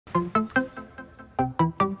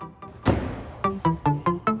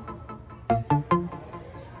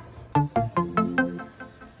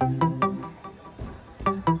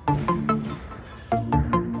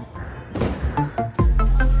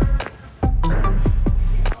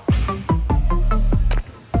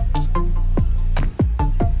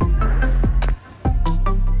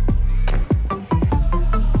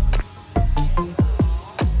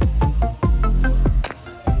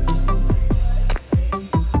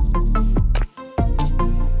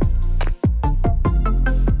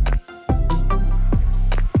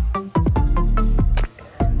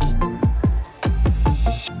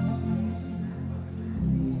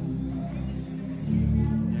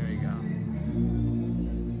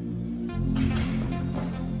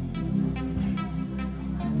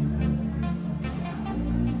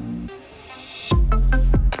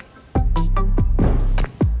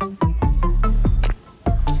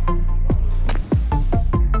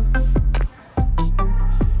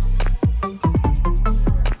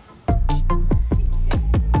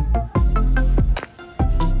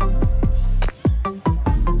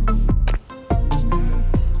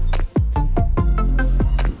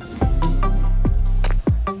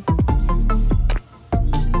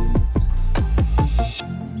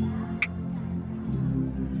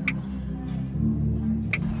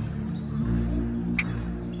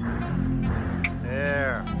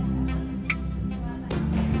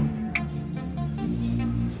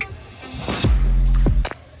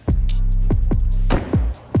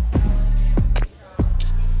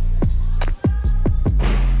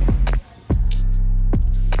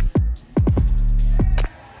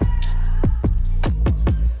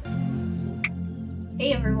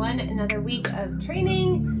Hey everyone, another week of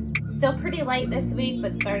training. Still pretty light this week,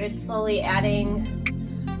 but started slowly adding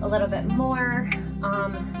a little bit more,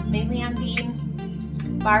 mainly on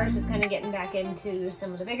beam. Bars, just kind of getting back into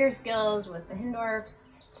some of the bigger skills with the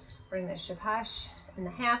Hindorfs, bring the Shapash and the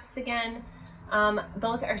halves again.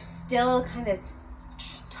 Those are still kind of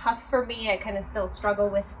tough for me. I kind of still struggle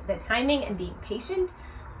with the timing and being patient.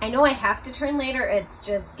 I know I have to turn later, it's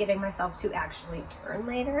just getting myself to actually turn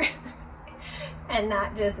later and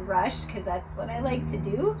not just rush, because that's what I like to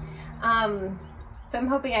do. So I'm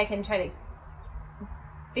hoping I can try to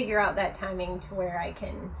figure out that timing to where I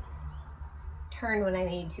can turn when I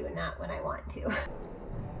need to and not when I want to.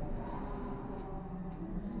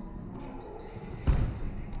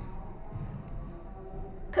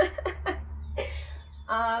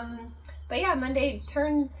 But yeah, Monday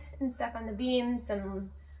turns and stuff on the beam, some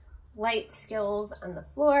light skills on the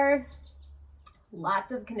floor,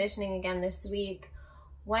 lots of conditioning again this week.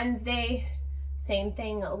 Wednesday, same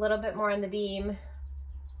thing, a little bit more on the beam,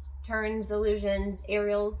 turns, illusions,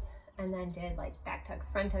 aerials, and then did like back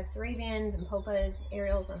tucks, front tucks, Arabians, and popas,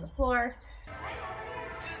 aerials on the floor.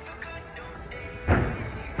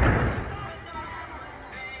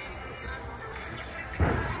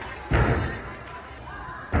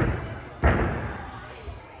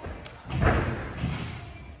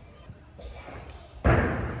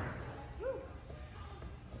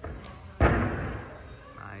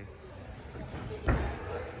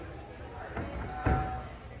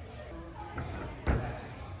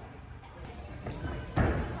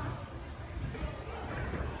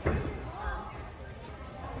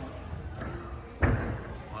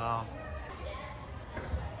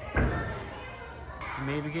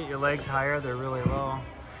 Maybe get your legs higher, they're really low.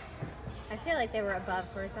 I feel like they were above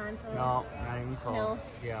horizontal. No, not even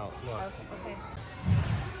close. No? Yeah, look. Oh, okay.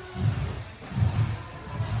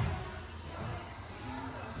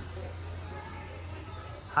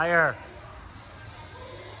 Higher.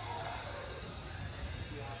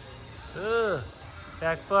 Ugh.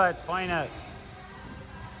 Back foot, point it.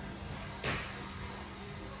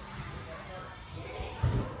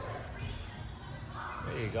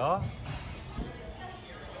 There you go.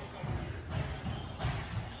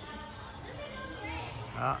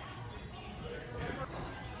 Ah.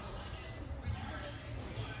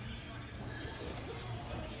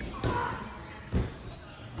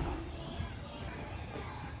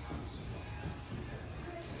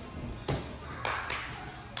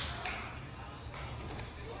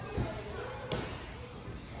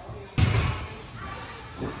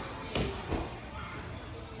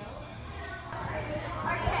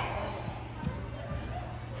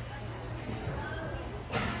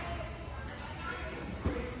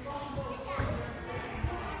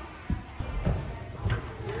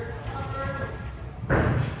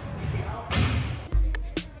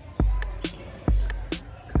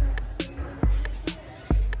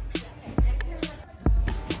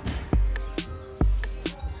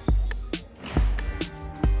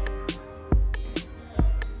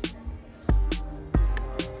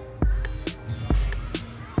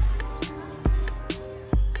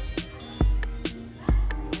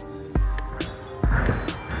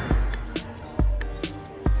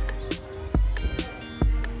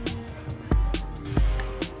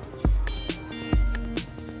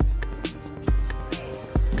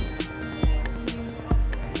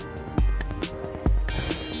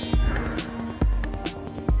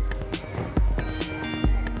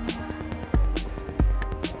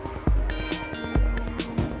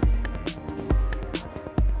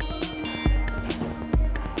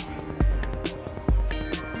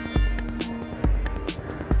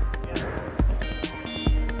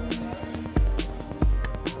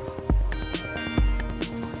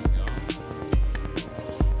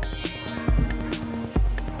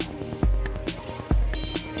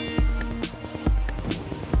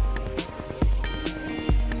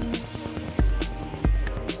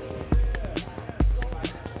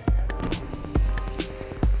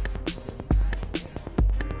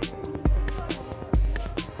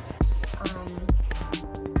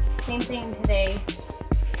 Same thing today,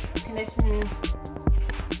 condition,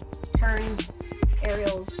 turns,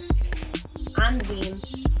 aerials on the beam,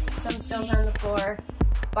 some skills on the floor.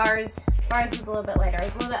 Bars was a little bit lighter. I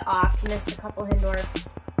was a little bit off, missed a couple Hindorfs.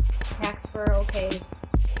 Packs were okay.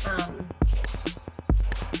 I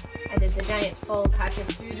did the giant full, caught it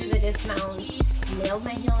through to the dismount, nailed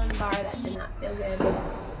my heel in the bar, that did not feel good.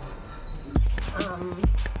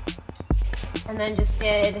 And then just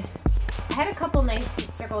did, I had a couple nice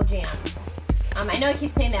seat circle jams. I know I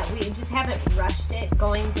keep saying that, we just haven't rushed it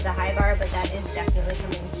going to the high bar, but that is definitely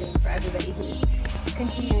coming soon for everybody who's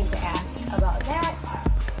continuing to ask about that.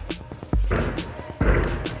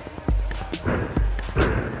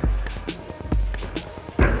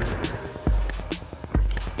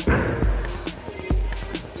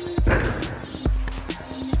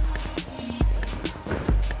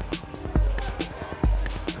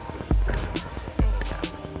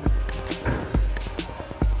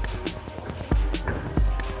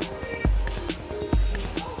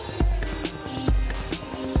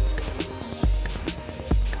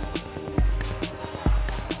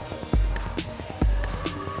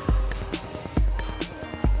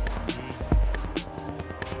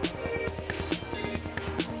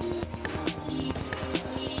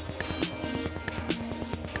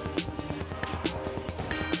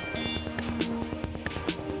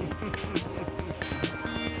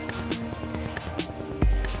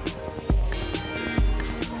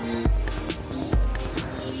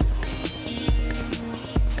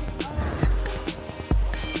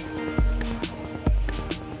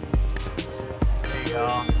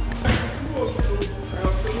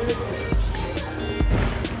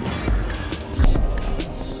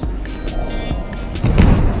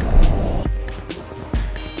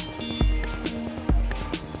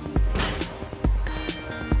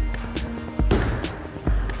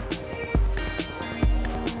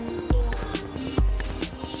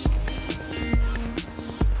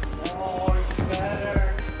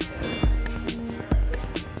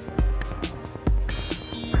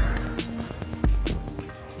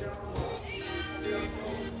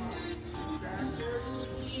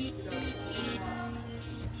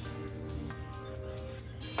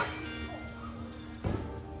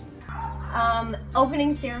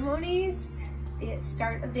 Opening ceremonies, the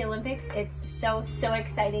start of the Olympics, it's so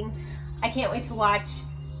exciting. I can't wait to watch,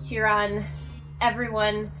 cheer on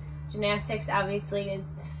everyone. Gymnastics obviously is,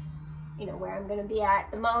 you know, where I'm going to be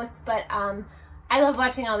at the most, but I love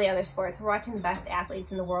watching all the other sports. We're watching the best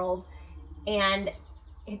athletes in the world, and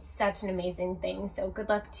it's such an amazing thing. So good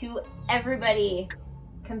luck to everybody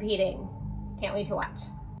competing. Can't wait to watch.